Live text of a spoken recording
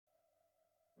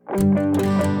will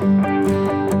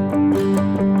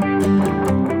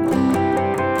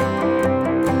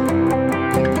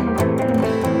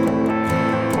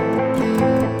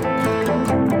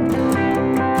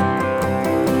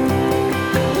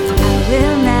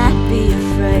not be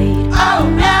afraid. Oh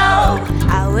no,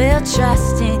 I will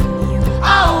trust in you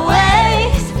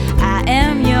always. I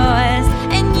am yours,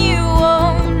 and you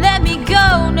won't let me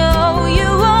go. No, you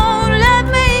won't let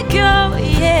me go.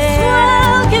 Yeah, this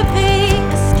world can be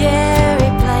a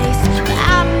scary place, but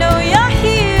I know you're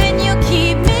here and you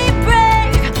keep me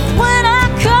brave. When I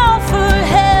call for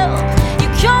help, you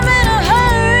come in a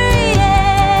hurry.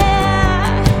 Yeah,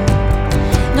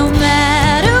 no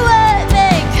matter what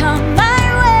may come my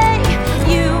way,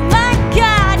 you, my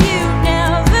God, you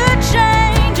never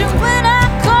change. And when I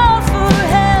call for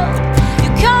help, you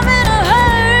come in a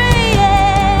hurry.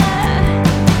 Yeah,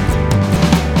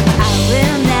 I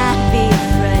will not be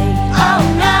afraid. Oh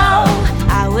no,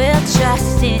 I will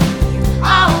trust in you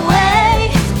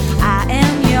always. I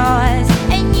am yours,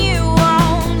 and you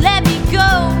won't let me go.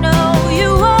 No, you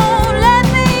won't let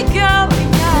me go.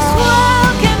 This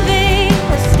world can be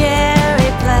a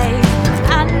scary place.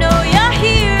 I know you're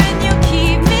here and you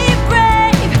keep me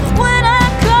brave. When I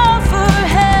call for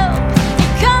help, you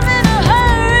come in a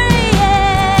hurry.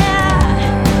 Yeah,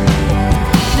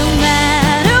 no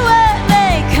matter what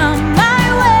may come my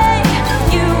way,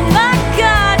 you, my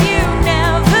God, you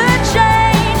never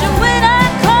change. And when I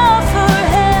call for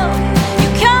help, you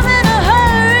come in a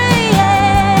hurry.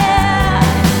 Yeah,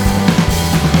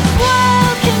 this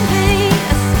world can be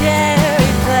a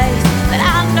scary place, but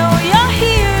I know you're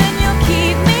here and you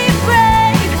keep me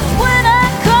brave. When I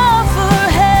call for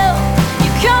help,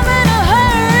 you come in a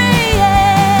hurry.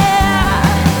 Yeah,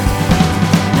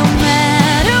 no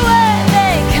matter what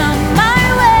may come my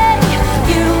way,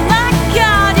 you, my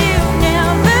God, you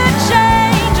never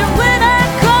change. And when I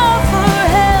call for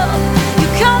help, you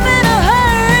come in a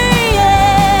hurry.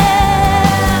 Yeah,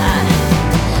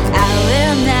 I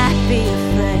will not be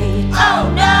afraid. Oh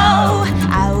no,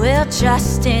 I will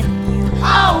trust in you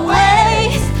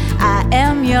always. I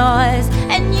am yours,